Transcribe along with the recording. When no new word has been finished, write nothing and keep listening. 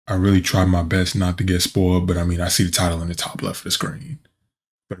I really tried my best not to get spoiled, but I mean, I see the title in the top left of the screen.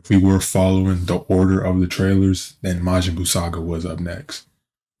 But if we were following the order of the trailers, then Majin Buu Saga was up next.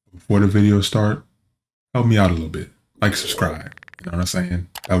 Before the video start, help me out a little bit. Like, subscribe. You know what I'm saying?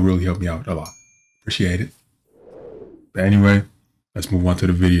 That would really help me out a lot. Appreciate it. But anyway, let's move on to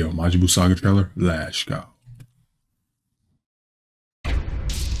the video. Majin Buu Saga trailer. Let's go.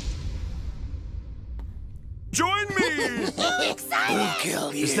 Join me! We'll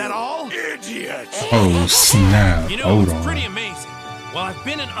kill you. Is that all? Idiot! Oh, snap. You know, Hold it's on. pretty amazing. While I've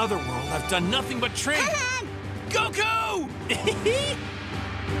been in Otherworld, I've done nothing but train. Goku!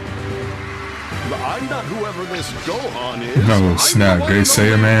 I'm not whoever this Gohan is. No, snap. Great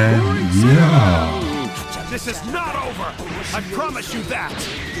Saiyan, man. Yeah. This is not over. I promise you that.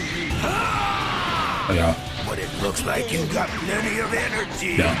 Yeah. But it looks like you got plenty of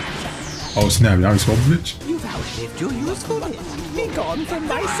energy. Yeah. Oh, snap. Y'all spoke, bitch? You've outlived your usefulness. Be gone from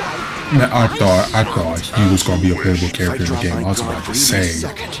my sight. Man, I thought he was gonna be a playable character in the game. I was about to say.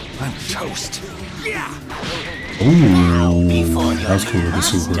 I'm toast. Ooh, that was cool with the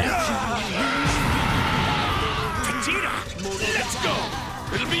super. Vegeta, let's go.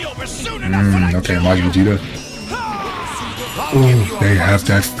 It'll be over soon enough. Okay, Majin Vegeta. Oh, they have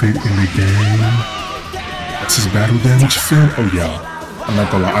that fit in the game. That's his battle damage fit. Oh yeah. I'm not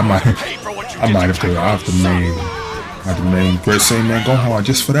gonna lie. I might have to main Great Saiyan Man Gohan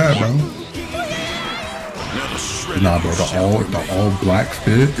just for that, bro. Nah, bro, the all black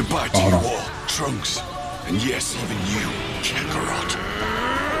fit. Goodbye to Hold you on. all, Trunks. And yes, even you, Kakarot.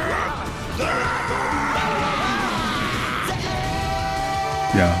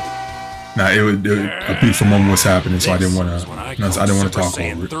 Yeah. Nah, it would a peek from moment was happening, so I didn't want to talk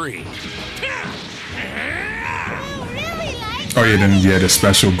over it. Oh yeah, then yeah, the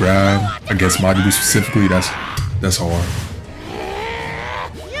special grab against Majin Buu specifically, that's hard.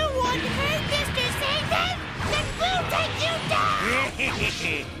 You won't hurt Mr. Satan? Then we'll take you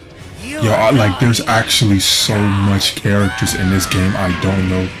down! Yo, like, there's actually so much characters in this game I don't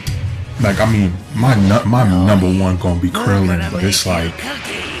know. Like, I mean, my number one gonna be Krillin, but it's like,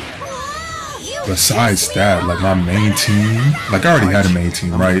 besides that, like, my main team, like, I already had a main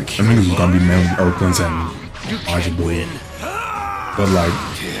team, right? I think it was gonna be mainly Earthlings and Majin Buu. But like,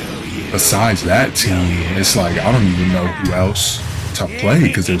 besides that team, it's like, I don't even know who else to play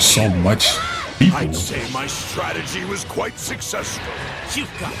because there's so much people. I'd say my strategy was quite successful. You've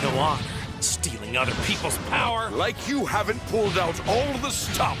got no honor stealing other people's power. Like you haven't pulled out all the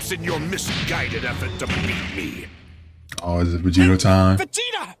stops in your misguided effort to beat me. Oh, is it Vegeta time?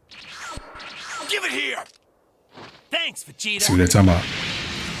 Vegeta! Give it here! Thanks, Vegeta. See what they're talking about.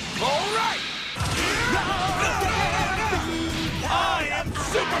 All right. I am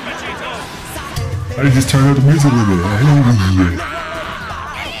Super Vegeta. I just turned up the music a little bit.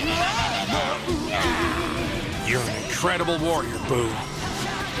 You're an incredible warrior, Boo.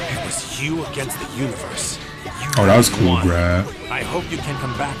 It was you against the universe. Oh, that was cool, grab. I hope you can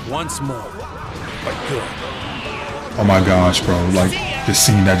come back once more. But good. Oh my gosh, bro. Like, the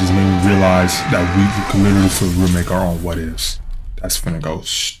scene that just made me realize that we could literally make our own what ifs. That's finna go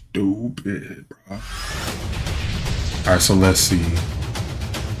stupid, bro. Alright, so let's see.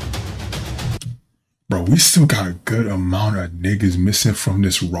 Bro, we still got a good amount of niggas missing from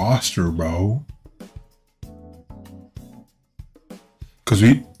this roster, bro. Cause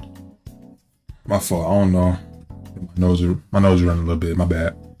my fault, I don't know. My nose running a little bit, my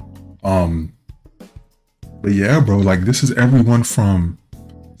bad. But yeah, bro, like, this is everyone from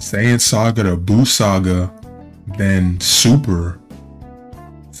Saiyan Saga to Buu Saga, then Super.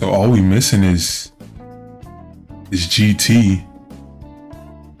 So all we missing is GT.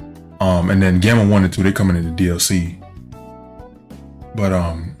 And then Gamma 1 and 2, they coming in the DLC. But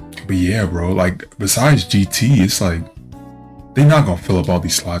yeah, bro, like, besides GT, it's like they're not gonna fill up all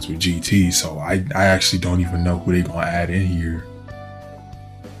these slots with GT, so I actually don't even know who they gonna add in here.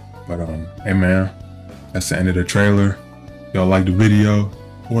 But hey man, that's the end of the trailer. Y'all like the video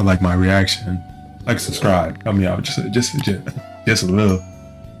or like my reaction, like, subscribe, help me out just a little.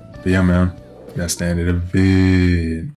 But yeah man, that's the end of the vid.